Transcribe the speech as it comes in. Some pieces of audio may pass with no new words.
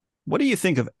What do you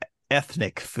think of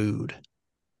ethnic food?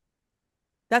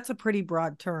 That's a pretty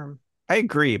broad term. I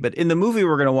agree, but in the movie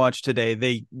we're going to watch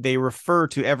today, they refer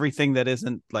to everything that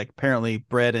isn't like apparently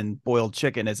bread and boiled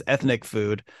chicken as ethnic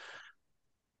food,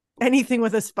 Anything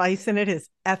with a spice in it is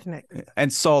ethnic.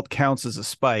 and salt counts as a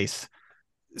spice.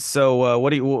 So,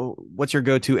 what's your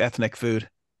go-to ethnic food?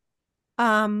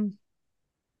 Um,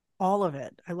 all of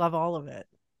it. I love all of it.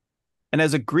 And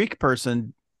as a Greek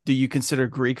person, do you consider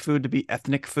Greek food to be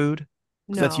ethnic food?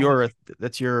 Because No,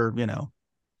 that's your,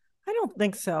 I don't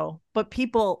think so. But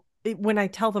people, when I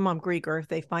tell them I'm Greek, or if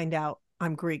they find out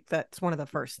I'm Greek, that's one of the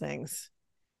first things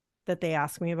that they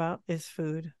ask me about is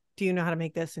food. Do you know how to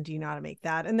make this? And do you know how to make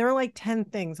that? And there are like 10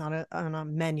 things on a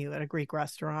menu at a Greek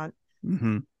restaurant.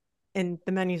 Mhm. And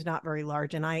the menu's not very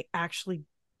large. And I actually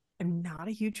am not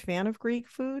a huge fan of Greek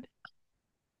food.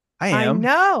 I I am.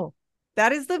 know.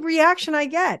 That is the reaction I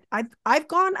get. I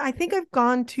think I've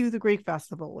gone to the Greek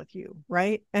festival with you,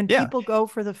 right? And Yeah, people go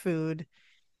for the food.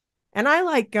 And I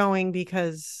like going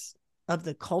because of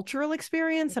the cultural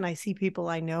experience and I see people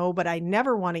I know, but I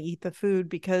never want to eat the food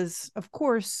because of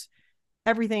course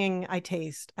everything I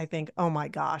taste, I think, oh my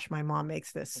gosh, my mom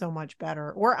makes this so much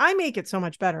better, or I make it so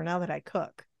much better now that I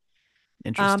cook.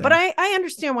 But interesting. I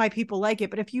understand why people like it.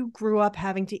 But if you grew up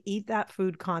having to eat that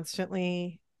food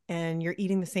constantly and you're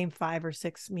eating the same 5 or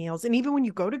 6 meals, and even when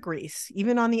you go to Greece,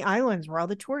 even on the islands where all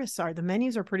the tourists are, the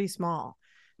menus are pretty small.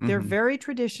 They're Hmm. very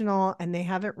traditional and they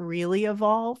haven't really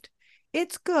evolved.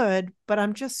 It's good, but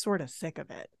I'm just sort of sick of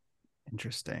it.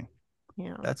 Interesting.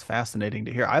 Yeah. That's fascinating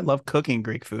to hear. I love cooking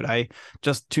Greek food. I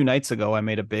just 2 nights ago I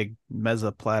made a big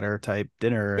mezza platter type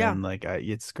dinner, Yeah. and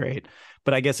it's great.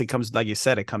 But I guess it comes, like you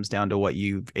said, it comes down to what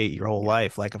you've ate your whole Yeah.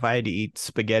 life. Like if I had to eat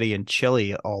spaghetti and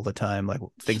chili all the time, like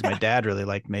things my Yeah. dad really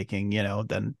liked making,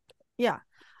 then Yeah.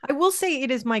 I will say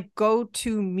it is my go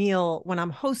to meal when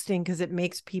I'm hosting because it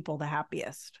makes people the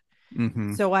happiest.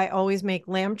 hmm. So I always make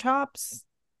lamb chops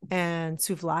and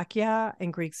souvlakia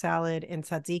and Greek salad and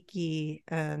tzatziki.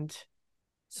 And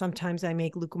sometimes I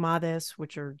make loukoumades,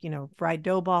 which are, fried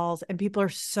dough balls. And people are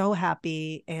so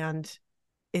happy. And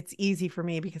it's easy for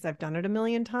me because I've done it a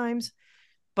million times,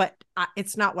 but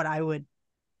it's not what I would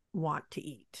want to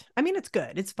eat. I mean, it's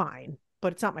good, it's fine,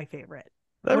 but it's not my favorite.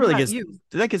 That What really about gets you?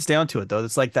 that gets down to it though.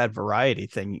 It's like that variety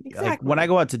thing. Like when I Exactly.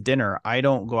 go out to dinner, I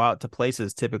don't go out to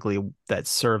places typically that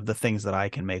serve the things that I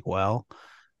can make well.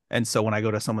 And so when I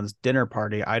go to someone's dinner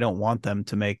party, I don't want them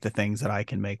to make the things that I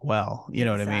can make well. You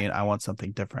know what I mean? I Exactly. want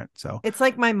something different. So It's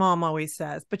like my mom always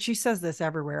says, but she says this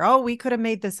everywhere. Oh, we could have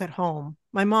made this at home.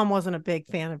 My mom wasn't a big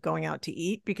fan of going out to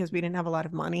eat because we didn't have a lot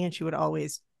of money. And she would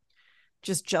always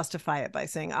just justify it by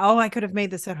saying, oh, I could have made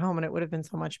this at home and it would have been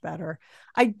so much better.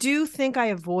 I do think I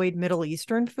avoid Middle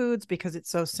Eastern foods because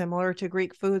it's so similar to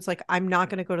Greek foods. Like I'm not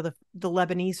going to go to the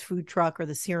Lebanese food truck or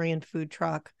the Syrian food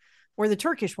truck or the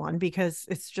Turkish one because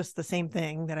it's just the same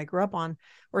thing that I grew up on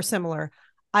or similar.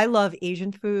 I love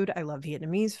Asian food. I love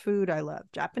Vietnamese food. I love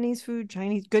Japanese food,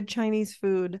 good Chinese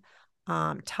food,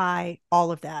 Thai,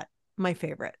 all of that. My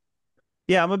favorite.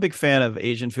 yeah, I'm a big fan of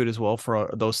Asian food as well for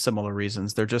those similar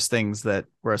reasons. They're just things that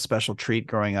were a special treat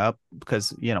growing up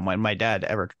because, my dad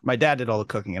did all the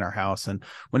cooking in our house. And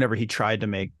whenever he tried to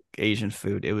make Asian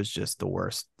food, it was just the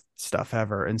worst stuff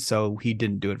ever. And so he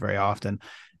didn't do it very often.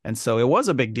 And so it was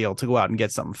a big deal to go out and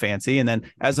get something fancy. And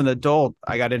then as an adult,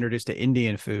 I got introduced to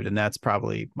Indian food, and that's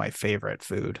probably my favorite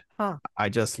food. Huh. I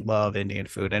just love Indian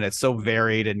food, and it's so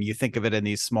varied. And you think of it in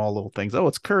these small little things. Oh,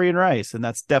 it's curry and rice, and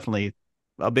that's definitely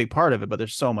a big part of it. But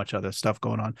there's so much other stuff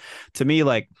going on. To me,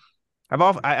 like I've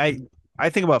often, I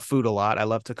think about food a lot. I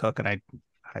love to cook, and I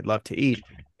love to eat.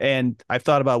 And I've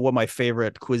thought about what my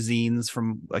favorite cuisines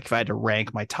from, like, if I had to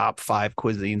rank my top 5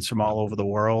 cuisines from all over the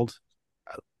world,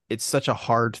 it's such a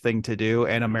hard thing to do.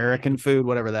 And American food,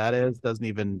 whatever that is, doesn't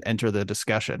even enter the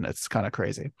discussion. It's kind of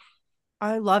crazy.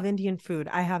 I love Indian food.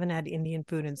 I haven't had Indian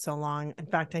food in so long. In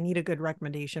fact, I need a good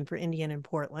recommendation for Indian in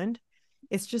Portland.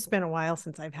 It's just been a while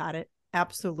since I've had it.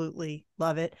 Absolutely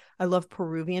love it. I love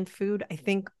Peruvian food. I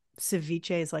think ceviche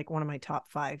is like one of my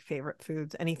top 5 favorite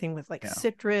foods. Anything with like Yeah.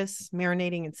 citrus,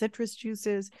 marinating in citrus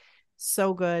juices,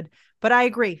 so good. But I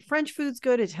agree. French food's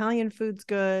good. Italian food's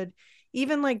good.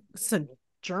 Even like some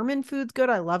German food's good.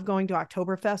 I love going to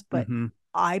Oktoberfest, but Hmm.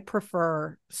 I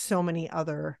prefer so many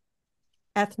other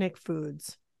ethnic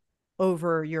foods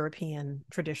over European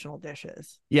traditional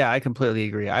dishes. Yeah, I completely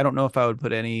agree. I don't know if I would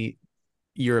put any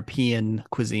European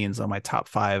cuisines on my top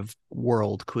 5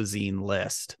 world cuisine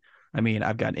list. I mean,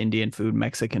 I've got Indian food,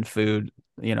 Mexican food,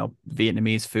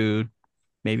 Vietnamese food,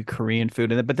 maybe Korean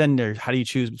food, and but then how do you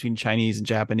choose between Chinese and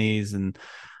Japanese? And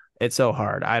it's so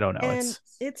hard. I don't know. And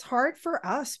it's hard for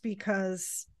us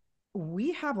because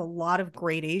we have a lot of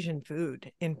great Asian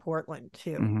food in Portland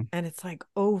too. Mm-hmm. And it's like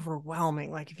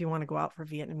overwhelming. Like if you want to go out for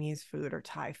Vietnamese food or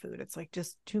Thai food, it's like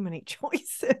just too many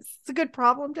choices. It's a good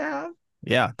problem to have.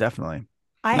 Yeah, definitely.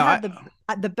 I No,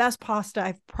 had the best pasta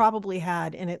I've probably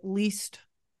had in at least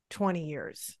 20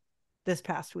 years this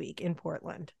past week in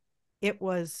Portland. It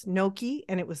was gnocchi,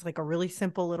 and it was like a really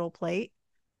simple little plate.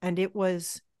 And it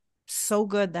was so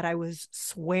good that I was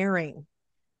swearing.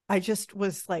 I just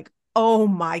was like, oh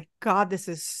my God, this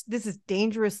is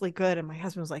dangerously good. And my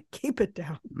husband was like, keep it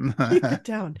down. Keep it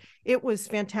down. It was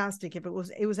fantastic. It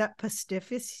was at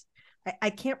Pastificio.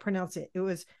 I can't pronounce it. It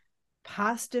was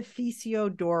Pastificio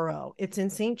Doro. It's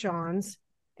in St. John's,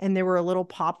 and they were a little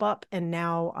pop-up, and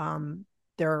now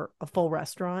they're a full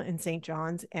restaurant in St.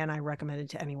 John's, and I recommend it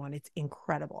to anyone. It's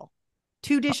incredible.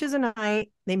 2 dishes a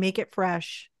night. They make it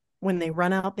fresh. When they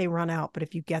run out, they run out. But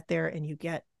if you get there and you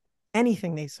get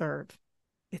anything they serve,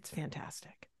 it's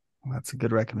fantastic. Well, that's a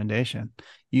good recommendation.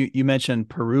 You mentioned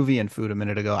Peruvian food a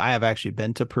minute ago. I have actually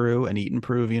been to Peru and eaten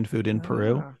Peruvian food in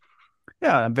Peru.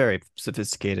 Yeah, I'm very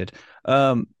sophisticated.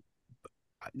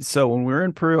 So when we were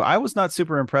in Peru, I was not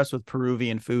super impressed with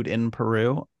Peruvian food in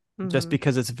Peru, just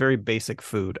because it's very basic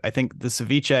food. I think the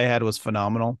ceviche I had was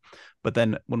phenomenal, but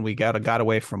then when we got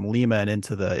away from Lima and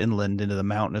into the inland, into the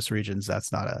mountainous regions,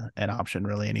 that's not an option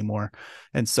really anymore.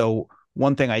 And so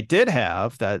one thing I did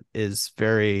have that is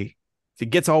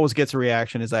always gets a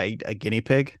reaction is I eat a guinea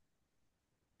pig.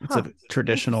 It's a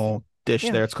traditional dish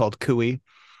there. It's called cuy.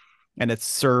 And it's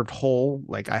served whole.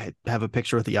 Like I have a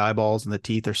picture with the eyeballs and the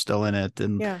teeth are still in it.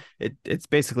 And it's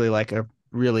basically like a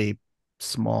really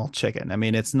small chicken. I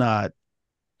mean, it's not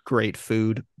great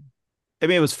food. I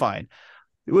mean, it was fine.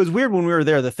 It was weird when we were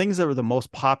there. The things that were the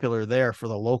most popular there for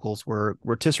the locals were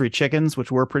rotisserie chickens,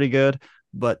 which were pretty good,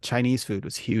 but Chinese food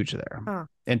was huge there,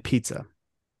 and pizza.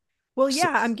 Well,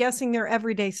 yeah, I'm guessing their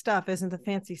everyday stuff isn't the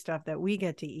fancy stuff that we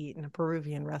get to eat in a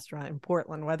Peruvian restaurant in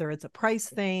Portland, whether it's a price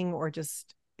thing or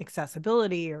just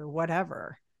accessibility or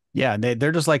whatever. Yeah,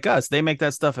 they're just like us. They make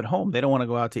that stuff at home. They don't want to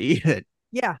go out to eat it.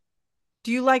 Yeah.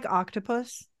 Do you like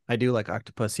octopus? I do like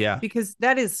octopus, yeah. Because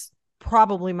that is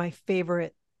probably my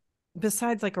favorite,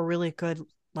 besides like a really good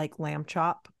like lamb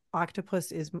chop.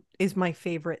 Octopus is my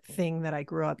favorite thing that I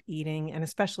grew up eating. And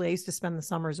especially I used to spend the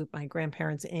summers with my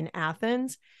grandparents in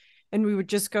Athens, and we would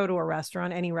just go to a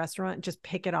restaurant, any restaurant, just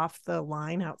pick it off the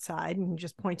line outside and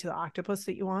just point to the octopus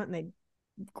that you want, and they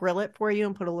grill it for you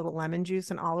and put a little lemon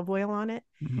juice and olive oil on it.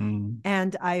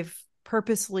 And I've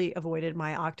purposely avoided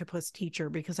my octopus teacher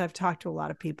because I've talked to a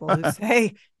lot of people who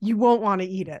say you won't want to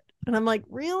eat it, and I'm like,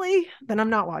 really? Then I'm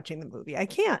not watching the movie. I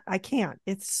can't.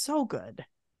 It's so good.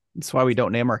 That's why we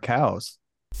don't name our cows.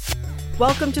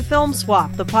 Welcome to Film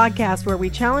Swap, the podcast where we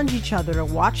challenge each other to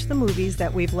watch the movies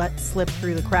that we've let slip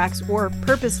through the cracks or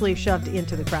purposely shoved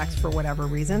into the cracks for whatever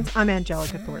reasons. I'm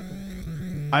Angelica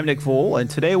Thornton. I'm Nick Voll, and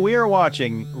today we are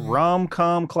watching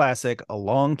rom-com classic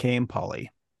Along Came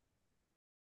Polly.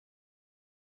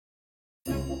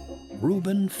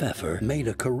 Ruben Pfeffer made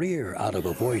a career out of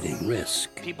avoiding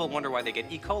risk. People wonder why they get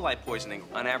E. coli poisoning.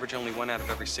 On average, only 1 out of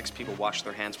every 6 people wash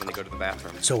their hands when they go to the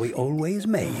bathroom. So he always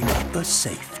made the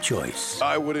safe choice.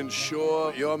 I would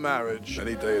ensure your marriage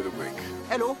any day of the week.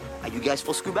 Hello, are you guys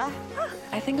for scuba?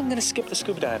 I think I'm gonna skip the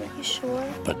scuba diving. You sure?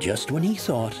 But just when he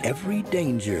thought every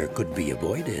danger could be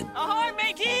avoided. Ahoy,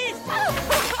 mateys!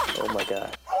 Oh my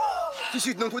God.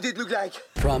 Qu'est-ce que notre côté look like?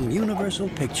 From Universal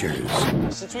Pictures.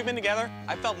 Since we've been together,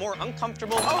 I felt more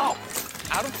uncomfortable, out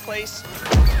of place,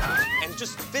 and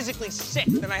just physically sick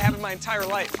than I have in my entire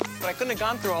life. But I couldn't have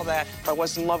gone through all that if I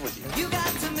wasn't in love with you. You got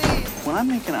to me. When I'm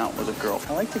making out with a girl,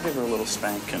 I like to give her a little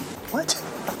spanking. What?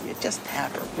 You just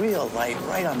tap her real light,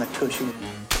 right on the tushy.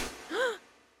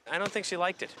 I don't think she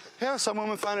liked it. Yeah, some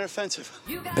women find it offensive.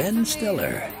 Ben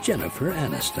Stiller, Jennifer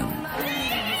Aniston.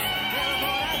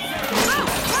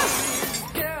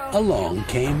 Along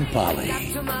Came Polly.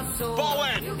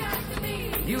 Bowen!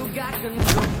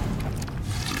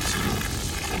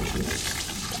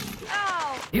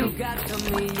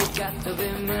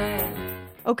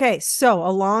 Okay, so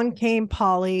Along Came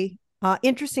Polly.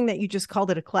 Interesting that you just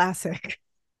called it a classic.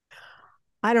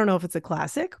 I don't know if it's a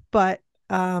classic, but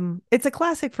it's a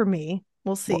classic for me.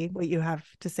 We'll see what you have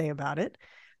to say about it.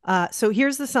 So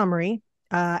here's the summary.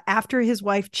 After his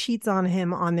wife cheats on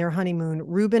him on their honeymoon,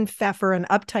 Ruben Pfeffer, an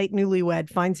uptight newlywed,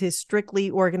 finds his strictly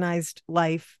organized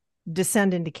life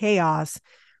descend into chaos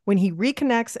when he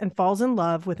reconnects and falls in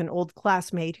love with an old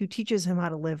classmate who teaches him how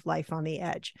to live life on the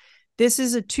edge. This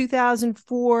is a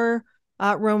 2004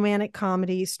 romantic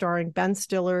comedy starring Ben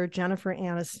Stiller, Jennifer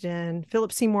Aniston,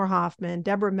 Philip Seymour Hoffman,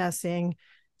 Deborah Messing,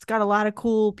 It's got a lot of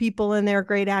cool people in there,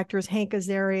 great actors, Hank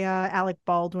Azaria, Alec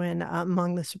Baldwin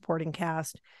among the supporting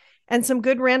cast, and some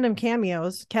good random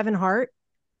cameos. Kevin Hart,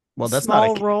 Well, that's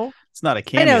small role. it's not a I know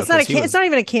cameo it's not because it's not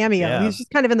even a cameo. Yeah. He was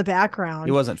just kind of in the he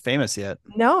background. wasn't famous yet.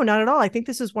 No, not at all. I think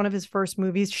this is one of his first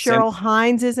movies. Same- Cheryl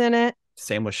Hines is in it.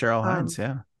 Same with Cheryl Hines,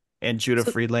 yeah. And Judah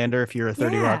so- Friedlander, if you're a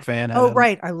 30 Rock fan. Oh,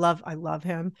 right. I love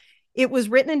him. It was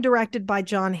written and directed by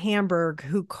John Hamburg,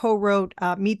 who co-wrote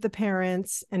Meet the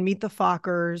Parents and Meet the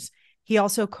Fockers. He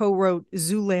also co-wrote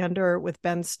Zoolander with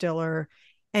Ben Stiller,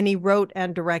 and he wrote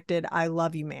and directed I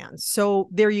Love You Man. So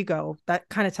there you go. That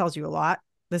kind of tells you a lot.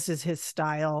 This is his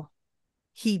style.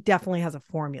 He definitely has a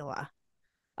formula.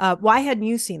 Why hadn't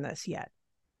you seen this yet?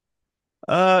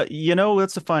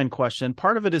 That's a fine question.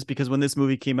 Part of it is because when this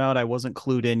movie came out, I wasn't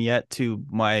clued in yet to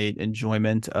my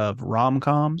enjoyment of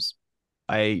rom-coms.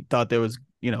 I thought there was,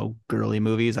 girly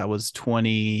movies. I was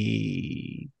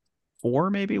 24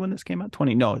 maybe when this came out.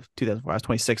 2004. I was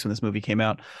 26 when this movie came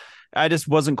out. I just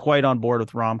wasn't quite on board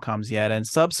with rom-coms yet. And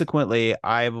subsequently,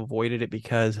 I've avoided it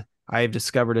because I've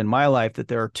discovered in my life that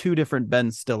there are two different Ben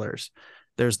Stillers.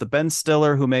 There's the Ben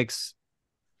Stiller who makes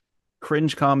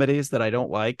cringe comedies that I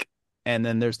don't like. And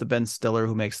then there's the Ben Stiller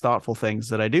who makes thoughtful things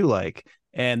that I do like.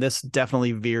 And this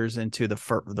definitely veers into the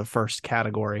first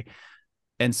category.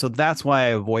 And so that's why I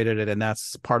avoided it. And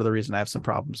that's part of the reason I have some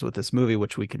problems with this movie,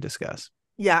 which we can discuss.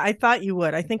 Yeah, I thought you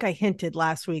would. I think I hinted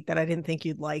last week that I didn't think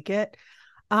you'd like it.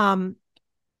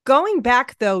 Going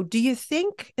back, though, do you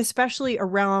think, especially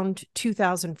around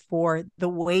 2004, the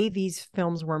way these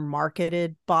films were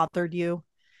marketed bothered you?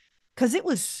 Because it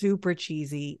was super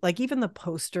cheesy. Like even the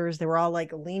posters, they were all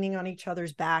like leaning on each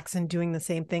other's backs and doing the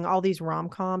same thing. All these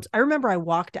rom-coms. I remember I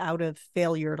walked out of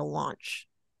Failure to Launch.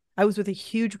 I was with a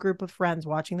huge group of friends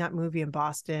watching that movie in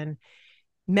Boston.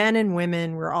 Men and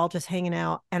women were all just hanging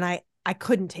out, and I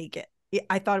couldn't take it.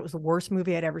 I thought it was the worst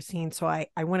movie I'd ever seen. So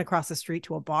I went across the street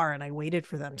to a bar and I waited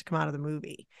for them to come out of the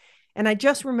movie. And I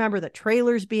just remember the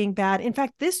trailers being bad. In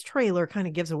fact, this trailer kind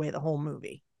of gives away the whole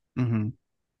movie. Mm-hmm.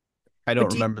 I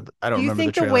don't remember. Do you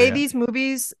think the way these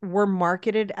movies were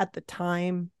marketed at the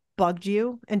time bugged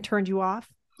you and turned you off?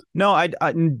 No, I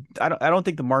don't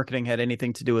think the marketing had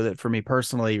anything to do with it for me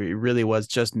personally. It really was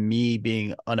just me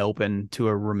being unopen to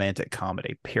a romantic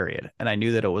comedy, period. And I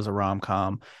knew that it was a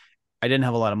rom-com. I didn't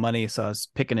have a lot of money, so I was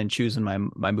picking and choosing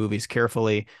my movies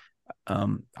carefully.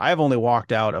 I've only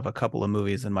walked out of a couple of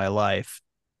movies in my life.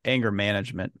 Anger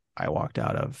Management, I walked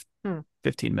out of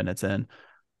 15 minutes in.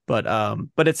 But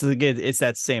it's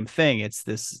that same thing. It's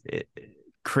this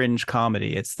cringe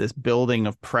comedy. It's this building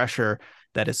of pressure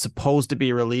that is supposed to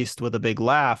be released with a big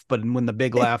laugh, but when the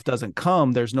big laugh doesn't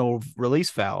come, there's no release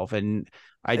valve, and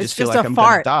I just feel like I'm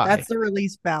gonna die. That's the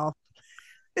release valve.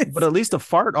 But at least a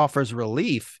fart offers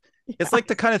relief. Yeah. It's like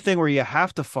the kind of thing where you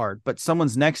have to fart, but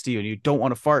someone's next to you and you don't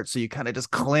want to fart, so you kind of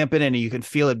just clamp it in, and you can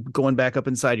feel it going back up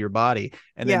inside your body,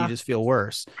 and then you just feel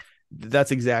worse.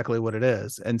 That's exactly what it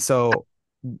is, and so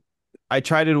I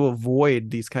try to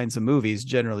avoid these kinds of movies,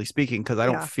 generally speaking, because I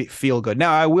don't feel good.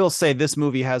 Now, I will say this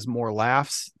movie has more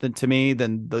laughs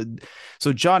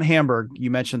So John Hamburg,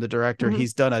 you mentioned the director,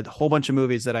 he's done a whole bunch of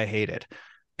movies that I hated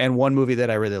and one movie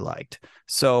that I really liked.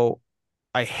 So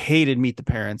I hated Meet the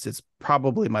Parents. It's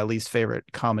probably my least favorite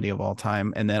comedy of all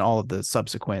time. And then all of the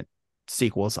subsequent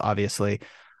sequels, obviously.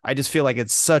 I just feel like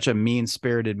it's such a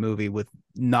mean-spirited movie with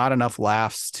not enough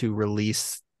laughs to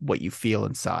release what you feel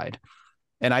inside.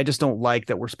 And I just don't like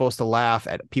that we're supposed to laugh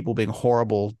at people being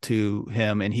horrible to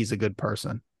him and he's a good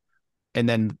person. And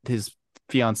then his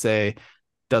fiance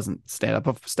doesn't stand up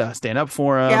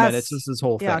for him. Yes. And it's just this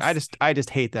whole thing. Yes. I just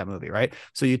hate that movie. Right.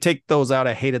 So you take those out.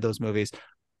 I hated those movies.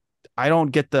 I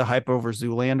don't get the hype over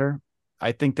Zoolander.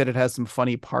 I think that it has some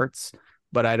funny parts,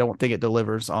 but I don't think it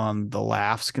delivers on the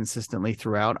laughs consistently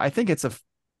throughout. I think it's a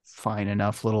fine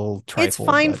enough little trifle. It's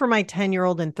fine for my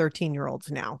 10-year-old and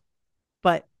 13-year-olds now.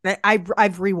 But I've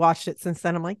rewatched it since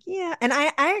then. I'm like, yeah. And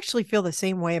I actually feel the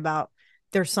same way about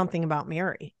There's Something About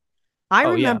Mary. I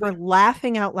remember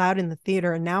laughing out loud in the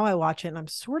theater, and now I watch it and I'm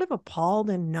sort of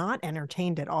appalled and not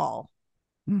entertained at all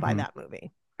by that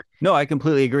movie. No, I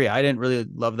completely agree. I didn't really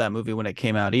love that movie when it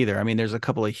came out either. I mean, there's a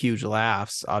couple of huge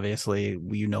laughs. Obviously,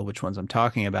 you know which ones I'm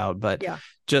talking about, but I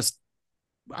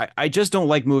just don't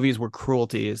like movies where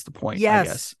cruelty is the point, I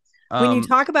guess. When you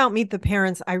talk about Meet the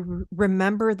Parents, I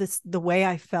remember the way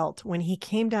I felt when he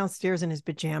came downstairs in his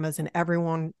pajamas and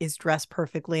everyone is dressed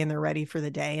perfectly and they're ready for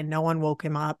the day and no one woke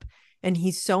him up and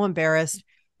he's so embarrassed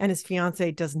and his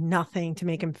fiance does nothing to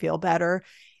make him feel better.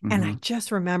 And I just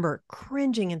remember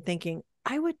cringing and thinking,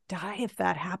 I would die if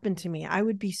that happened to me. I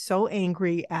would be so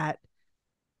angry at,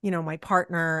 my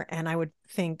partner, and I would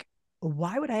think,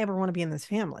 why would I ever want to be in this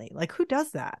family? Like, who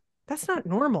does that? That's not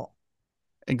normal.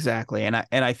 Exactly. And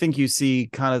I think you see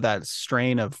kind of that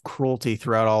strain of cruelty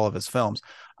throughout all of his films.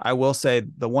 I will say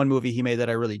the one movie he made that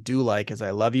I really do like is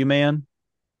I Love You, Man.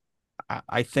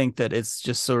 I think that it's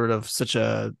just sort of such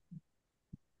a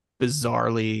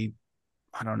bizarrely,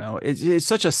 I don't know, it's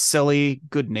such a silly,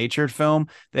 good-natured film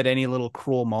that any little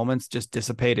cruel moments just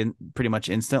dissipate in pretty much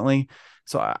instantly.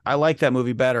 So I like that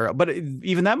movie better. But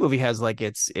even that movie has like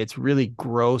it's really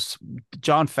gross.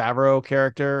 Jon Favreau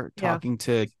character Yeah. talking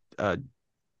to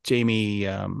Jamie,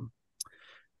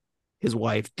 his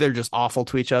wife, they're just awful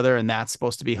to each other, and that's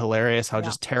supposed to be hilarious how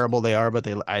just terrible they are. But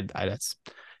it's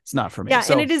not for me. Yeah,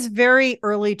 So, and it is very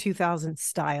early 2000s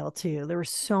style too. There were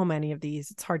so many of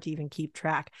these; it's hard to even keep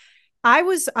track. I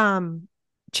was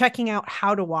checking out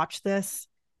how to watch this,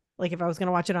 like if I was going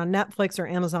to watch it on Netflix or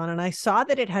Amazon, and I saw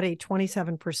that it had a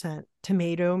 27%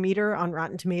 tomato meter on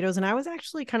Rotten Tomatoes, and I was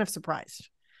actually kind of surprised.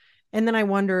 And then I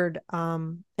wondered,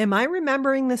 am I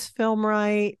remembering this film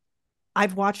right?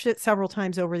 I've watched it several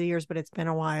times over the years, but it's been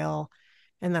a while.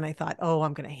 And then I thought, oh,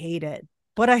 I'm going to hate it,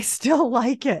 but I still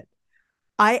like it.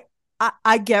 I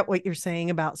get what you're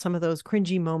saying about some of those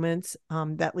cringy moments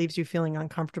that leaves you feeling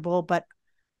uncomfortable, but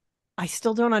I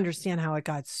still don't understand how it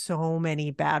got so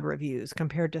many bad reviews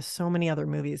compared to so many other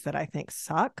movies that I think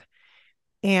suck.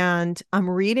 And I'm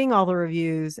reading all the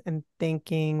reviews and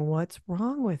thinking, what's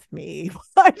wrong with me?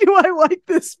 Why do I like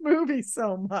this movie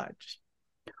so much?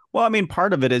 well, I mean,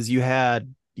 part of it is you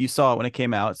saw it when it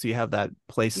came out, so you have that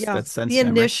place that sense The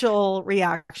memory. initial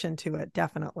reaction to it,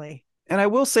 definitely. And I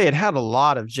will say it had a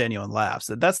lot of genuine laughs.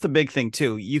 That's the big thing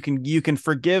too. You can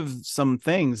forgive some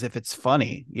things if it's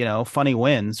funny, funny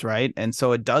wins, right? And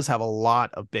so it does have a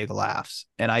lot of big laughs.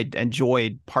 And I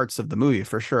enjoyed parts of the movie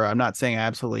for sure. I'm not saying I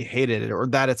absolutely hated it or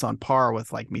that it's on par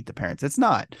with like Meet the Parents. It's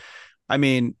not. I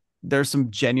mean, there's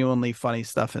some genuinely funny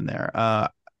stuff in there.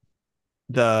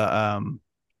 The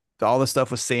all the stuff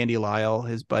with Sandy Lyle,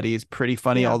 his buddy, is pretty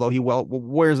funny, although he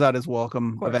wears out his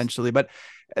welcome eventually. But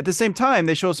at the same time,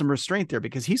 they show some restraint there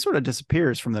because he sort of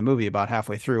disappears from the movie about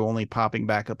halfway through, only popping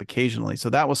back up occasionally.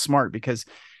 So that was smart because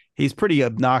he's pretty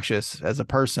obnoxious as a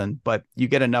person, but you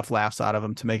get enough laughs out of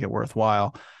him to make it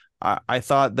worthwhile. I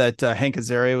thought that Hank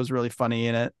Azaria was really funny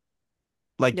in it.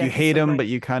 Like you hate him, but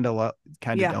you kind of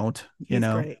don't, He's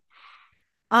great.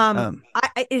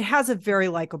 It has a very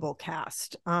likable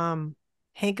cast.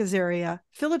 Hank Azaria,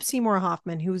 Philip Seymour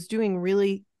Hoffman, who was doing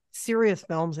really serious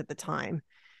films at the time,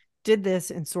 did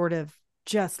this and sort of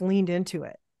just leaned into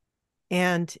it.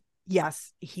 And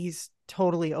yes, he's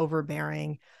totally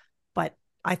overbearing, but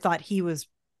I thought he was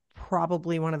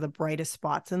probably one of the brightest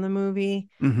spots in the movie.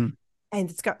 Mm-hmm. And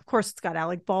it's got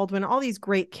Alec Baldwin, all these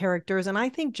great characters. And I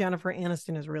think Jennifer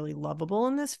Aniston is really lovable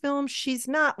in this film. She's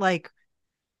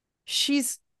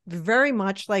very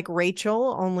much like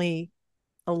Rachel, only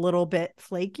a little bit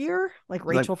flakier, like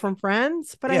Rachel from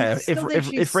Friends. But yeah, I still think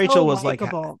she's if Rachel so was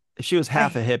likable. like, if she was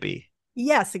half a hippie.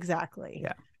 Yes, exactly.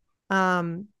 Yeah.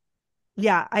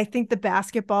 Yeah, I think the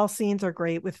basketball scenes are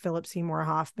great with Philip Seymour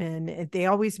Hoffman. They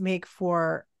always make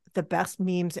for the best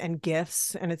memes and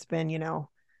gifs. And it's been,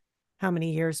 how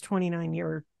many years?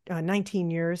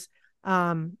 19 years.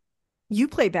 You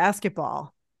play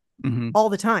basketball all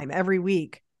the time, every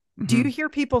week. Mm-hmm. Do you hear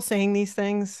people saying these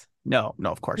things? No,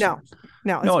 of course not.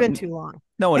 No, it's been too long.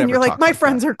 No one and ever you're like, my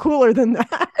friends are cooler than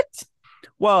that.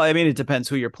 Well, I mean, it depends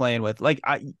who you're playing with. Like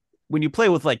when you play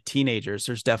with like teenagers,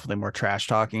 there's definitely more trash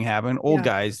talking happening. Old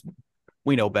guys,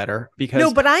 we know better because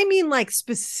no, but I mean like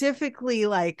specifically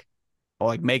like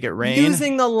Make It Rain,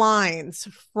 using the lines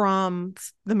from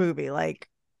the movie, like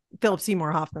Philip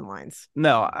Seymour Hoffman lines.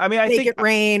 No, I mean, I Make think It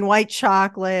Rain, White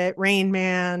Chocolate, Rain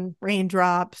Man,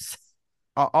 Raindrops.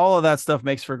 All of that stuff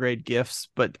makes for great gifts,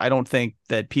 but I don't think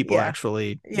that people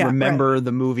actually remember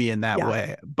the movie in that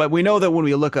way. But we know that when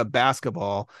we look up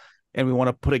basketball and we want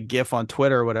to put a GIF on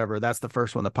Twitter or whatever, that's the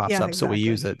first one that pops up. Exactly. So we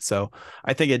use it. So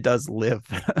I think it does live.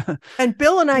 And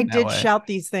Bill and I did shout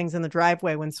these things in the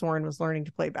driveway when Soren was learning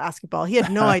to play basketball. He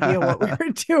had no idea what we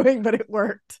were doing, but it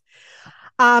worked.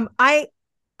 I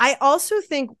also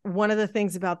think one of the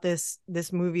things about this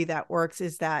movie that works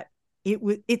is that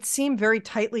it seemed very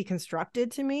tightly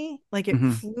constructed to me. Like it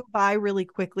flew by really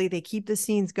quickly. They keep the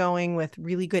scenes going with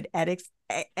really good edits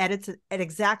at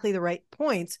exactly the right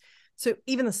points. So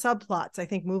even the subplots, I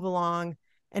think, move along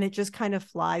and it just kind of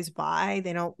flies by.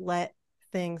 They don't let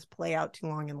things play out too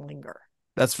long and linger.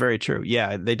 That's very true.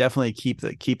 Yeah, they definitely keep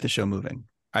the show moving.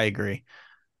 I agree.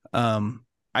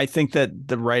 I think that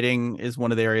the writing is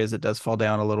one of the areas that does fall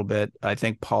down a little bit. I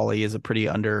think Polly is a pretty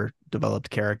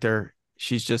underdeveloped character.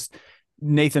 She's just,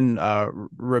 Nathan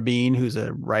Rabin, who's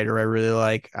a writer I really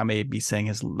like. I may be saying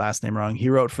his last name wrong. He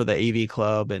wrote for the AV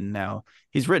Club, and now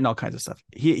he's written all kinds of stuff.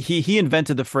 He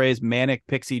invented the phrase "manic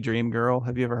pixie dream girl."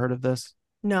 Have you ever heard of this?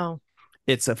 No.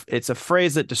 It's a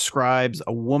phrase that describes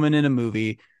a woman in a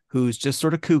movie who's just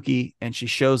sort of kooky, and she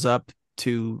shows up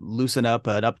to loosen up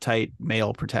an uptight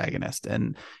male protagonist.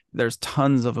 And there's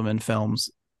tons of them in films.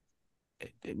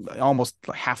 Almost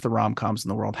half the rom-coms in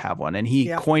the world have one. And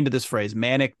he coined this phrase,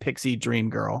 manic pixie dream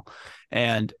girl.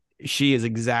 And she is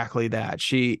exactly that.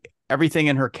 Everything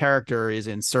in her character is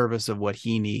in service of what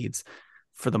he needs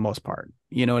for the most part.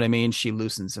 You know what I mean? She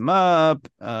loosens him up.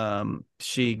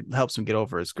 She helps him get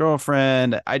over his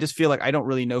girlfriend. I just feel like I don't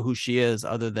really know who she is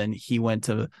other than he went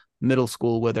to middle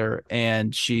school with her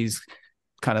and she's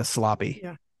kind of sloppy.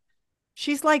 Yeah.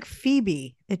 She's like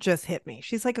Phoebe. It just hit me.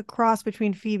 She's like a cross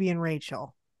between Phoebe and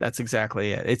Rachel. That's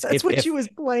exactly it. That's what she was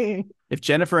playing. If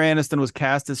Jennifer Aniston was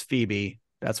cast as Phoebe,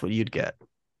 that's what you'd get.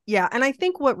 Yeah. And I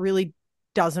think what really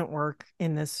doesn't work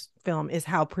in this film is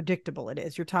how predictable it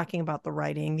is. You're talking about the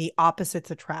writing, the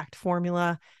opposites attract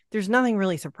formula. There's nothing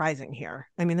really surprising here.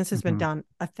 I mean, this has been done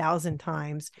 1,000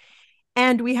 times.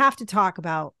 And we have to talk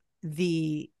about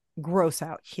the gross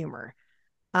out humor.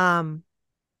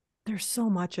 There's so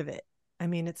much of it. I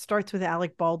mean, it starts with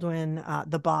Alec Baldwin,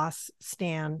 the boss,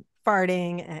 Stan,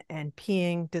 farting and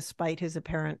peeing despite his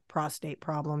apparent prostate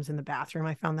problems in the bathroom.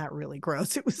 I found that really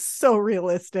gross. It was so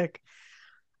realistic.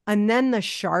 And then the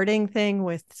sharding thing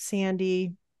with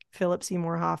Sandy, Philip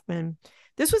Seymour Hoffman.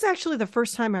 This was actually the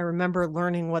first time I remember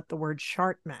learning what the word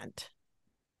shart meant.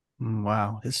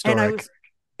 Wow. Historic.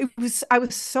 And I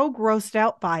was so grossed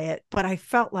out by it, but I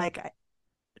felt like,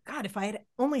 God, if I had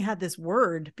only had this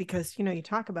word, because, you know, you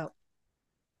talk about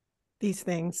these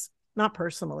things, not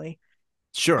personally.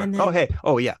 Sure. Then,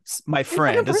 oh yeah. My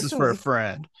friend. This is for a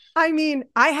friend. I mean,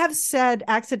 I have said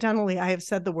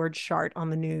the word shart on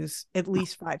the news at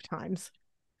least 5 times.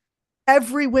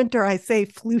 Every winter I say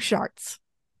flu sharts.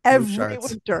 Every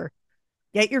winter.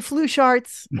 Get your flu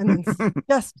sharts. And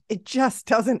then it just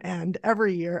doesn't end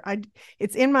every year.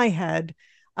 It's in my head.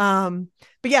 But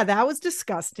yeah, that was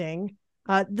disgusting.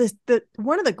 The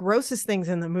one of the grossest things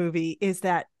in the movie is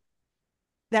that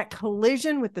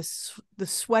collision with the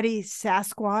sweaty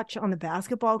Sasquatch on the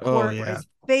basketball court, where his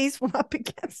face went up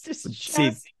against his chest.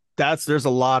 See, there's a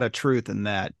lot of truth in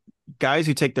that. Guys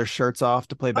who take their shirts off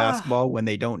to play basketball when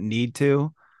they don't need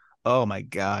to, oh my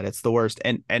God, it's the worst.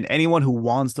 And anyone who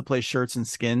wants to play shirts and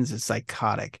skins is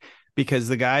psychotic, because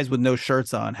the guys with no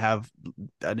shirts on have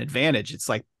an advantage. It's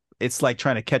like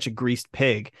trying to catch a greased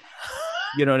pig.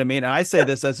 You know what I mean? And I say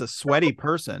this as a sweaty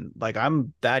person. Like,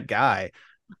 I'm that guy.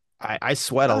 I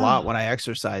sweat a lot when I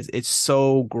exercise. It's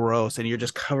so gross. And you're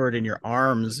just covered in your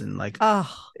arms and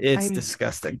it's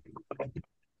disgusting.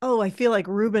 Oh, I feel like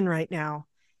Ruben right now.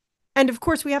 And of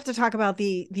course we have to talk about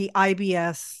the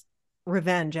IBS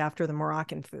revenge after the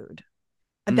Moroccan food.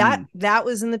 That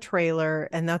was in the trailer.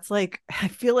 And that's like, I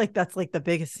feel like that's like the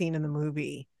biggest scene in the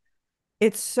movie.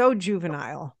 It's so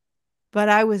juvenile. But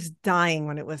I was dying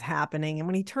when it was happening. And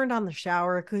when he turned on the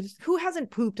shower, who hasn't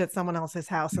pooped at someone else's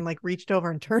house and like reached over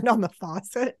and turned on the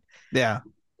faucet? Yeah.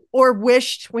 Or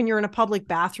wished when you're in a public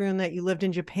bathroom that you lived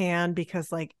in Japan, because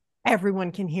like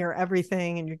everyone can hear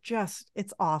everything and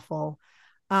it's awful.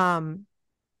 When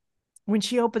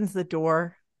she opens the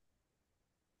door,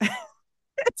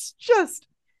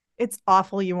 it's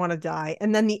awful. You want to die.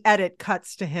 And then the edit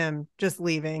cuts to him just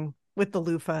leaving with the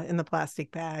loofah in the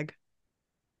plastic bag.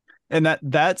 And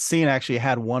that scene actually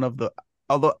had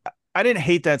although I didn't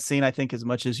hate that scene, I think, as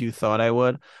much as you thought I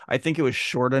would. I think it was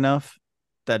short enough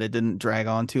that it didn't drag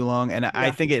on too long. And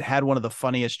I think it had one of the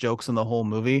funniest jokes in the whole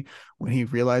movie when he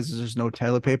realizes there's no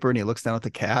toilet paper and he looks down at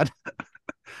the cat.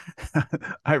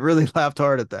 I really laughed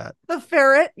hard at that. The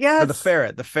ferret. Yes. Or the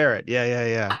ferret.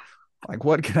 Yeah. Like,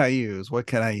 what can I use?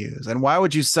 And why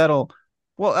would you settle?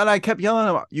 Well, and I kept yelling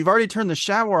at him, you've already turned the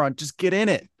shower on. Just get in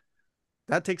it.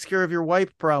 That takes care of your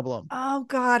wipe problem. Oh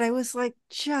God. I was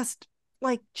just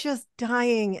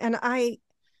dying. And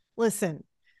listen,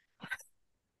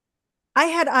 I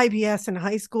had IBS in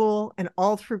high school and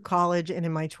all through college and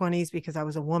in my 20s because I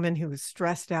was a woman who was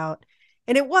stressed out.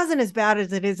 And it wasn't as bad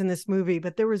as it is in this movie,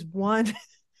 but there was one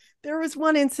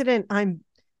incident. I'm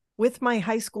with my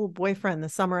high school boyfriend the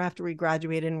summer after we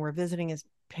graduated, and we're visiting his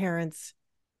parents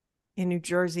in New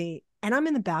Jersey. And I'm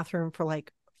in the bathroom for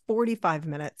like 45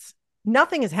 minutes.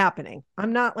 Nothing is happening.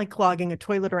 I'm not like clogging a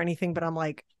toilet or anything, but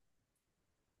I'm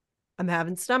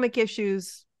having stomach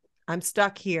issues. I'm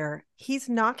stuck here. He's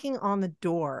knocking on the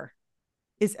door.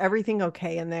 Is everything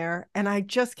okay in there? And I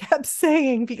just kept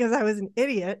saying, because I was an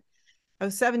idiot, I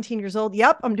was 17 years old.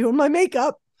 Yep, I'm doing my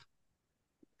makeup.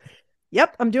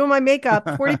 Yep, I'm doing my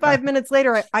makeup. 45 minutes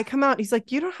later, I come out. He's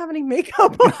like, you don't have any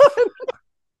makeup on.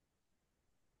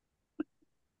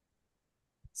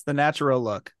 It's the natural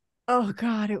look. Oh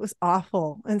God, it was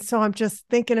awful. And so I'm just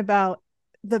thinking about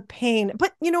the pain.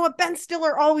 But you know what? Ben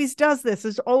Stiller always does this.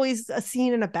 There's always a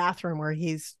scene in a bathroom where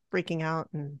he's freaking out,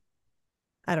 and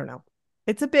I don't know.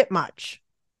 It's a bit much.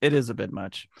 It is a bit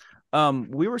much.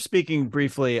 We were speaking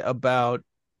briefly about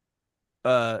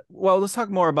well, let's talk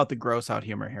more about the gross out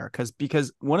humor here,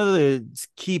 because one of the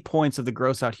key points of the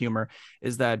gross out humor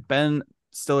is that Ben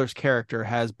Stiller's character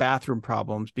has bathroom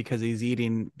problems because he's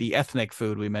eating the ethnic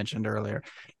food we mentioned earlier.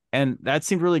 And that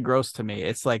seemed really gross to me.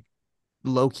 It's like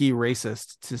low-key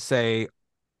racist to say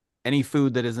any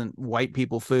food that isn't white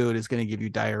people food is going to give you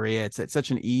diarrhea. It's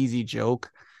such an easy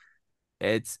joke.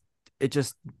 It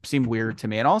just seemed weird to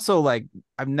me. And also, like,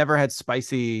 I've never had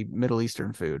spicy Middle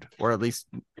Eastern food, or at least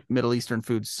Middle Eastern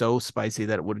food so spicy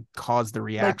that it would cause the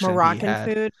reaction like Moroccan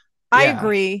food. I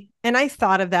agree. And I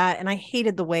thought of that, and I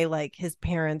hated the way like his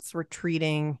parents were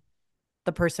treating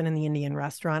the person in the Indian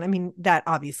restaurant. I mean, that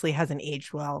obviously hasn't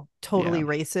aged well. Totally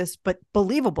racist, but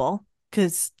believable,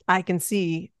 because I can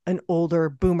see an older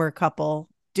boomer couple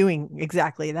doing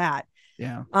exactly that.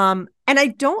 Yeah. And I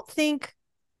don't think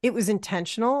it was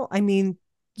intentional. I mean,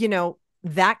 you know,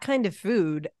 that kind of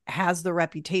food has the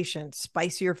reputation,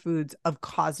 spicier foods, of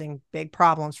causing big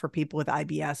problems for people with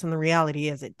IBS. And the reality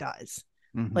is it does.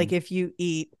 Mm-hmm. Like if you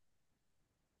eat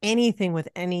anything with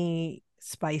any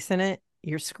spice in it,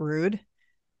 you're screwed,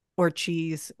 or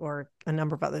cheese, or a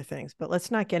number of other things. But let's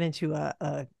not get into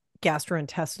a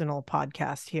gastrointestinal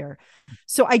podcast here.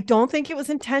 So I don't think it was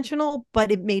intentional,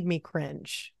 but it made me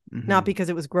cringe. Mm-hmm. Not because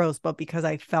it was gross, but because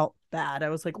I felt bad. I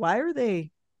was like, why are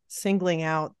they singling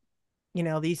out, you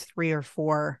know, these 3 or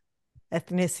 4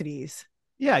 ethnicities?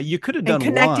 Yeah, you could have done and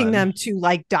connecting one. them to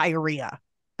like diarrhea.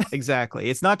 Exactly.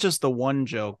 It's not just the one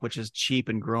joke, which is cheap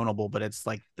and groanable, but it's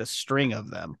like the string of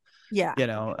them. Yeah. You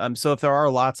know, so if there are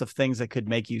lots of things that could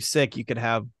make you sick, you could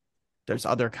have, there's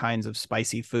other kinds of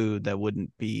spicy food that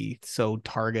wouldn't be so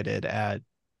targeted at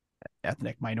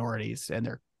ethnic minorities and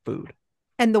their food.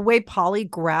 And the way Polly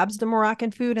grabs the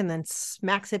Moroccan food and then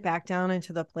smacks it back down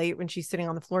into the plate when she's sitting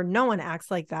on the floor, no one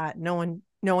acts like that. No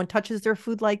one touches their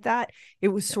food like that. It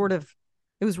was sort of,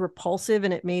 it was repulsive,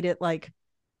 and it made it like,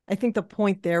 I think the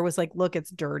point there was like, look,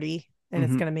 it's dirty and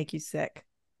it's going to make you sick.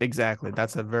 Exactly.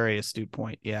 That's a very astute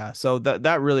point. Yeah. So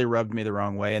that really rubbed me the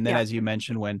wrong way. And then, as you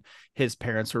mentioned, when his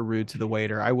parents were rude to the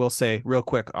waiter, I will say real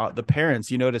quick, the parents,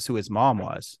 you notice who his mom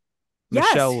was? Yes.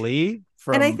 Michelle Lee.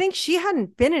 And I think she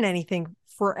hadn't been in anything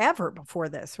forever before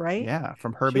this, right? Yeah.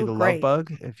 From Herbie the Love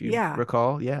Bug, if you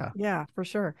recall. Yeah. Yeah, for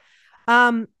sure.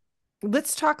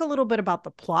 Let's talk a little bit about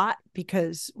the plot,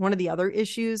 because one of the other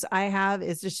issues I have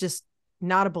is it's just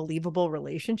not a believable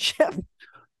relationship.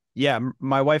 Yeah,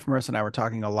 my wife Marissa and I were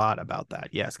talking a lot about that.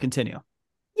 Yes, continue.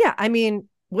 Yeah, I mean,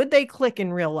 would they click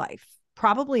in real life?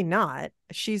 Probably not.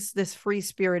 She's this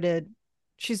free-spirited,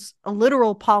 she's a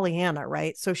literal Pollyanna,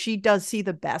 right? So she does see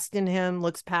the best in him,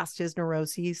 looks past his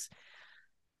neuroses.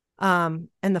 And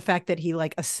the fact that he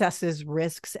like assesses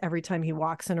risks every time he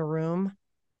walks in a room.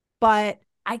 But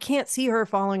I can't see her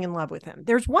falling in love with him.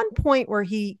 There's one point where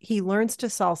he learns to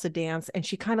salsa dance, and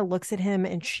she kind of looks at him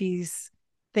and she's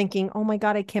thinking, oh my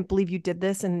God, I can't believe you did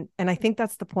this. And I think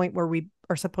that's the point where we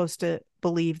are supposed to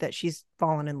believe that she's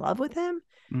fallen in love with him,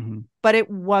 but it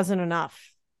wasn't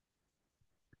enough.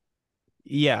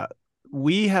 Yeah.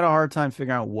 We had a hard time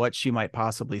figuring out what she might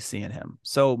possibly see in him.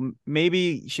 So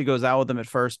maybe she goes out with him at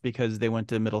first because they went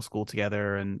to middle school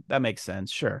together, and that makes sense.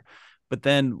 Sure. But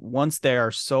then once they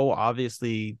are so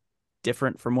obviously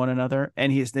different from one another,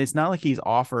 and it's not like he's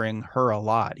offering her a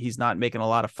lot. He's not making a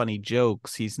lot of funny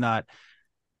jokes. He's not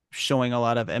showing a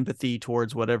lot of empathy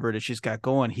towards whatever it is she's got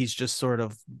going. He's just sort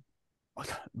of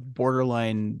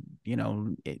borderline,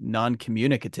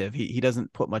 non-communicative. He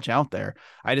doesn't put much out there.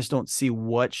 I just don't see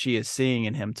what she is seeing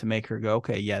in him to make her go,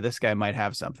 okay, yeah, this guy might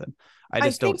have something. I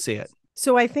don't see it.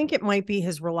 So I think it might be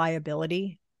his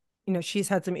reliability. She's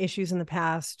had some issues in the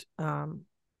past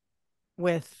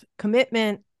with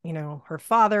commitment. Her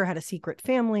father had a secret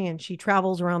family, and she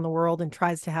travels around the world and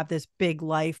tries to have this big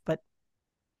life, but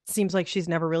seems like she's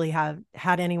never really had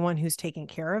anyone who's taken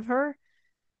care of her.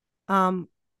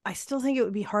 I still think it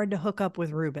would be hard to hook up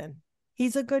with Ruben.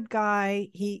 He's a good guy.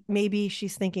 Maybe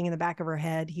she's thinking in the back of her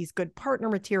head, he's good partner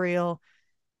material,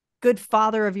 good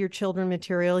father of your children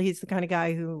material. He's the kind of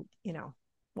guy who,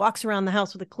 walks around the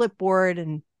house with a clipboard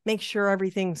and makes sure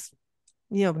everything's,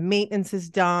 maintenance is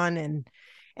done,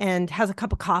 and has a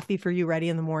cup of coffee for you ready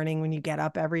in the morning when you get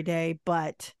up every day.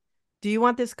 But do you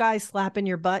want this guy slapping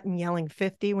your butt and yelling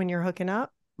 50 when you're hooking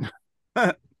up?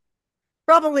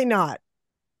 Probably not.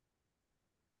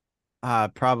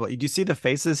 Probably. Do you see the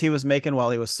faces he was making while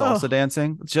he was salsa Oh,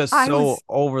 dancing? Just I so was,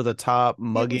 over the top, it was,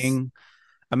 mugging.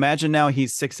 Imagine now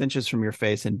he's 6 inches from your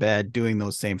face in bed doing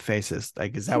those same faces.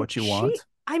 Like, is that and what you want?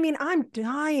 I mean, I'm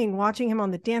dying watching him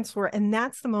on the dance floor. And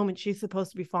that's the moment she's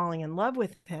supposed to be falling in love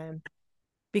with him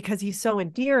because he's so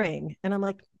endearing. And I'm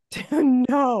like,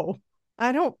 no,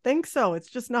 I don't think so. It's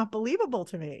just not believable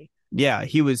to me. Yeah,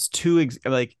 he was too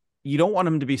like you don't want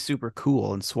him to be super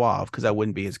cool and suave because that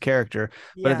wouldn't be his character.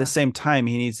 But at the Yeah. same time,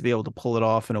 he needs to be able to pull it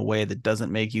off in a way that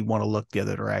doesn't make you want to look the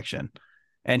other direction.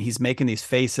 And he's making these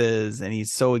faces and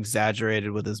he's so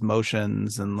exaggerated with his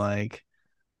motions and like,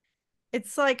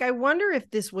 It's like, I wonder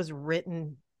if this was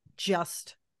written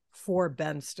just for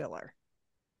Ben Stiller.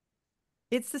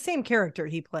 It's the same character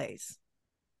he plays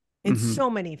in mhm,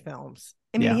 so many films.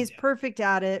 I mean, yeah. he's perfect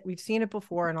at it. We've seen it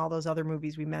before in all those other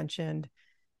movies we mentioned.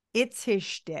 It's his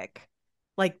shtick.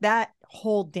 Like that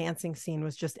whole dancing scene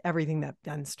was just everything that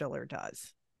Ben Stiller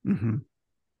does. hmm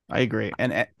I agree.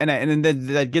 And then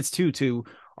that gets to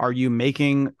are you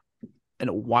making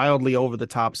a wildly over the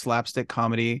top slapstick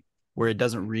comedy where it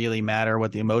doesn't really matter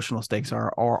what the emotional stakes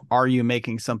are, or are you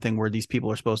making something where these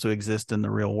people are supposed to exist in the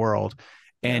real world?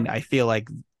 And Yeah. I feel like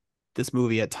this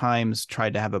movie at times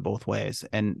tried to have it both ways,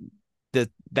 and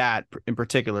that in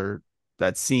particular,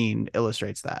 that scene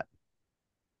illustrates that.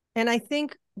 And I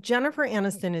think Jennifer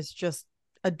Aniston is just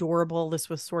adorable. This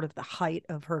was sort of the height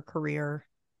of her career.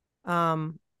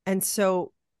 And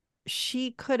so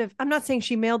she could have, I'm not saying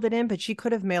she mailed it in, but she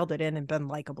could have mailed it in and been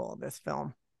likable in this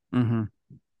film. Mm-hmm.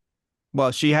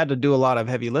 Well, she had to do a lot of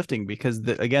heavy lifting because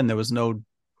again,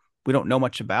 we don't know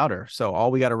much about her. So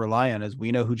all we got to rely on is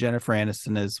we know who Jennifer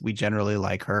Aniston is. We generally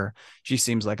like her. She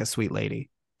seems like a sweet lady.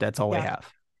 That's all we Yeah.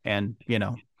 have. And,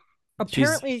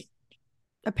 she's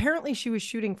Apparently she was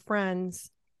shooting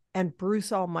Friends and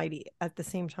Bruce Almighty at the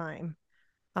same time.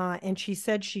 And she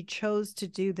said she chose to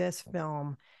do this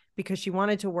film because she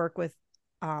wanted to work with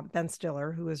Ben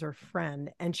Stiller, who is her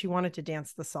friend, and she wanted to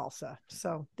dance the salsa.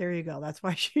 So there you go. That's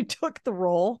why she took the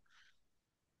role.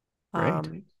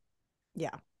 great.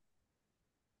 Yeah.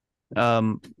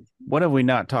 What have we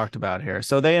not talked about here?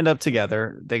 So they end up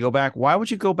together. They go back. Why would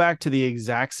you go back to the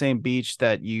exact same beach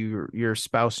that your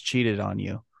spouse cheated on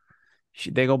you?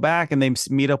 They go back and they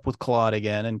meet up with Claude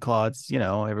again, and Claude's,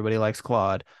 everybody likes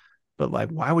Claude, but like,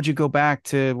 why would you go back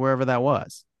to wherever that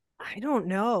was? I don't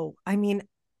know. I mean,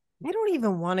 I don't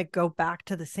even want to go back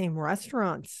to the same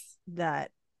restaurants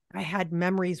that I had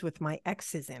memories with my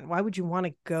exes in. Why would you want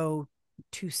to go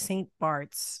to St.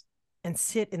 Bart's and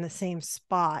sit in the same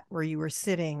spot where you were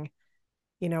sitting,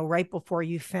 right before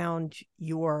you found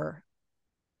your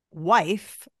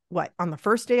wife, on the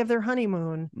first day of their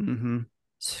honeymoon, Mm-hmm.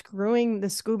 screwing the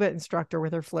scuba instructor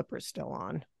with her flippers still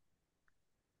on?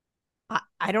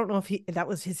 I don't know if that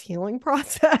was his healing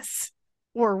process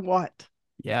or what.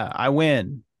 Yeah, I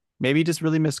win. Maybe he just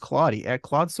really missed Claude.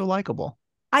 Claude's so likable.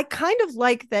 I kind of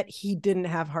like that he didn't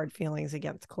have hard feelings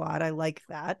against Claude. I like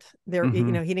that.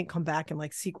 Mhm. He didn't come back and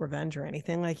like seek revenge or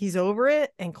anything. Like he's over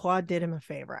it, and Claude did him a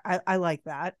favor. I like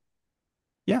that.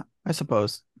 Yeah, I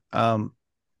suppose. I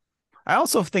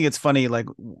also think it's funny, like,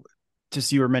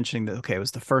 just you were mentioning that. Okay, it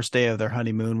was the first day of their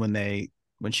honeymoon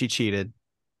when she cheated.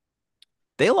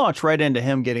 They launched right into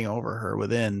him getting over her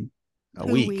within a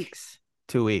 2 week, weeks.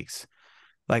 2 weeks.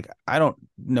 Like, I don't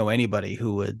know anybody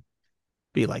who would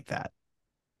be like that.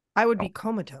 I would be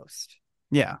comatose.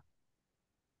 Yeah.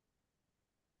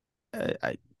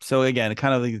 So again,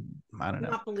 kind of, I don't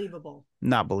know, Not believable.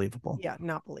 not believable. Yeah,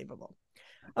 not believable.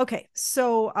 Okay,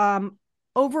 so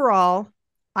overall,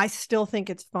 I still think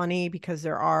it's funny because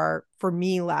there are, for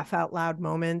me, laugh out loud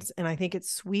moments, and I think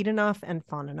it's sweet enough and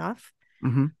fun enough.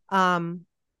 Mm-hmm.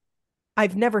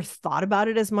 I've never thought about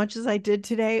it as much as I did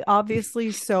today,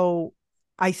 obviously. So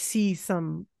I see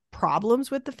some problems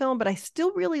with the film, but I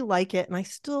still really like it. And I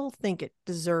still think it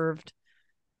deserved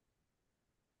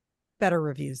better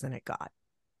reviews than it got.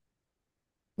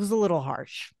 It was a little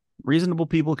harsh. Reasonable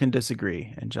people can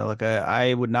disagree. Angelica,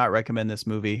 I would not recommend this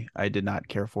movie. I did not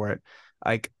care for it.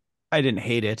 I didn't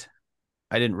hate it.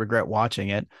 I didn't regret watching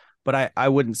it, but I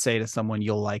wouldn't say to someone,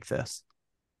 you'll like this.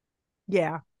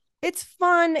 Yeah. It's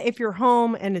fun if you're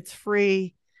home and it's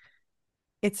free.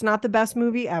 It's not the best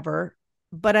movie ever,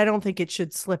 but I don't think it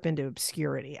should slip into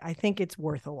obscurity. I think it's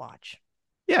worth a watch.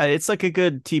 Yeah, it's like a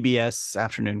good TBS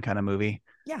afternoon kind of movie.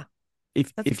 Yeah.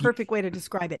 That's a perfect way to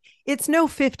describe it. It's no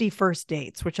 50 First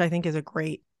Dates, which I think is a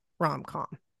great rom-com.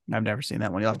 I've never seen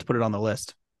that one. You'll have to put it on the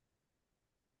list.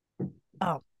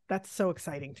 Oh, that's so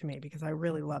exciting to me because I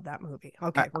really love that movie.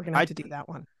 Okay, we're going to have to do that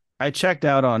one. I checked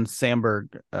out on Sandler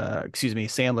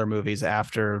movies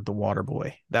after The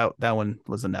Waterboy. That one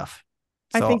was enough.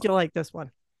 I So, think you'll like this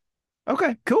one.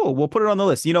 okay, cool. We'll put it on the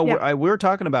list. You know, Yeah. we were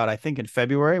talking about, I think in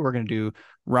February, we're going to do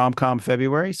rom-com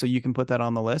February. So you can put that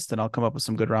on the list and I'll come up with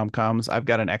some good rom-coms. I've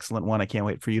got an excellent one I can't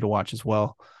wait for you to watch as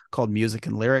well, called Music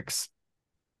and Lyrics.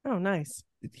 Oh, nice.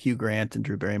 Hugh Grant and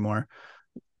Drew Barrymore.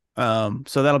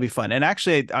 So that'll be fun. And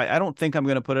actually, I don't think I'm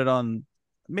going to put it on.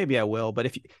 Maybe I will.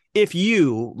 But if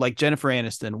you, like Jennifer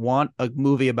Aniston, want a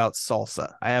movie about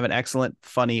salsa, I have an excellent,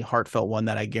 funny, heartfelt one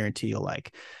that I guarantee you'll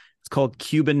like. It's called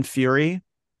Cuban Fury.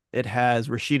 It has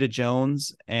Rashida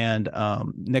Jones and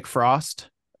Nick Frost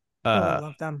I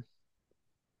love them.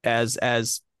 as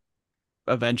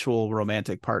eventual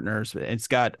romantic partners. It's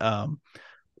got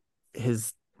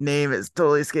his name is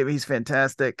totally escaping. He's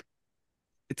fantastic.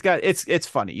 It's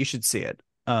funny. You should see it.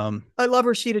 I love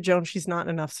Rashida Jones. She's not in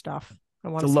enough stuff. I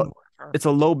want to see more of her. It's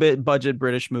a low budget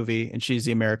British movie, and she's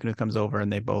the American who comes over,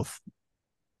 and they both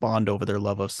bond over their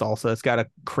love of salsa. It's got a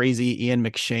crazy Ian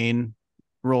McShane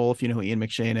role, if you know who Ian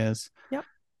McShane is. Yep.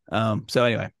 So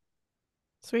anyway,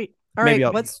 Sweet. All maybe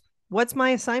right. What's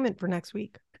my assignment for next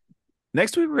week?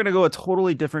 next week we're going to go a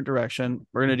totally different direction.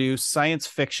 We're going to do science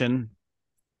fiction,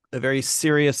 a very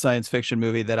serious science fiction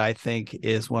movie that I think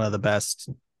is one of the best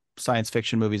science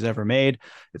fiction movies ever made.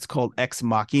 It's called Ex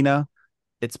Machina.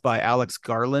 It's by Alex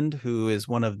Garland, who is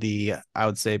one of the, I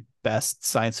would say, best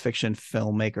science fiction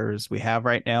filmmakers we have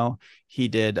right now. He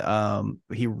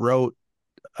wrote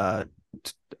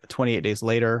 28 Days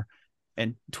Later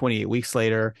and 28 Weeks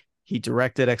Later. He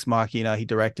directed Ex Machina. He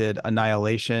directed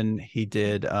Annihilation. He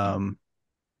did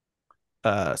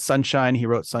Sunshine. He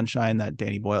wrote Sunshine, that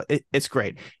Danny Boyle. It's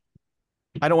great.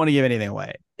 I don't want to give anything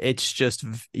away. It's just,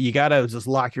 you got to just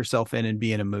lock yourself in and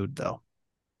be in a mood, though,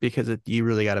 because you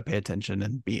really got to pay attention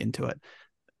and be into it.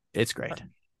 It's great.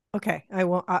 Okay. I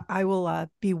will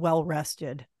be well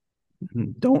rested.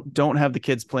 Don't have the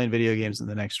kids playing video games in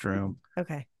the next room.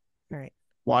 Okay. All right.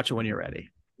 Watch it when you're ready.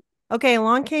 Okay.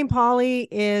 Along Came Polly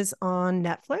is on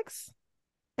Netflix.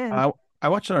 And I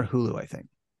watched it on Hulu, I think.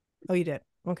 oh, you did?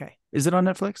 Okay. Is it on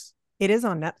Netflix? It is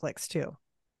on Netflix too.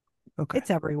 Okay.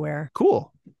 It's everywhere.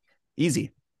 Cool.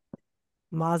 Easy.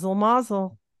 Mazel,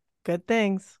 mazel. Good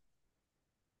things.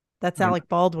 That's Alec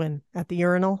Baldwin at the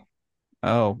urinal.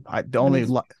 Oh, I only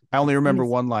remember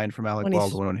he's- one line from Alec when he's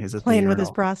Baldwin when he's at the Playing with his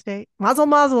urinal. prostate. Mazel,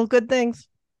 mazel. Good things.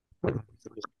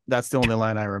 That's the only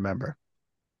line I remember.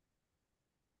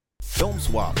 Film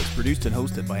Swap is produced and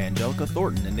hosted by Angelica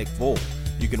Thornton and Nick Voll.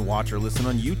 You can watch or listen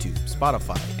on YouTube,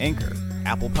 Spotify, Anchor,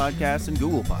 Apple Podcasts, and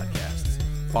Google Podcasts.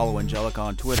 Follow Angelica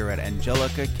on Twitter at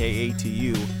Angelica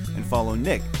KATU and follow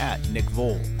Nick at Nick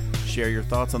Voll. Share your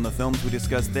thoughts on the films we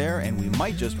discussed there, and we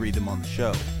might just read them on the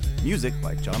show. Music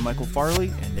by John Michael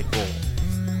Farley and Nick Voll.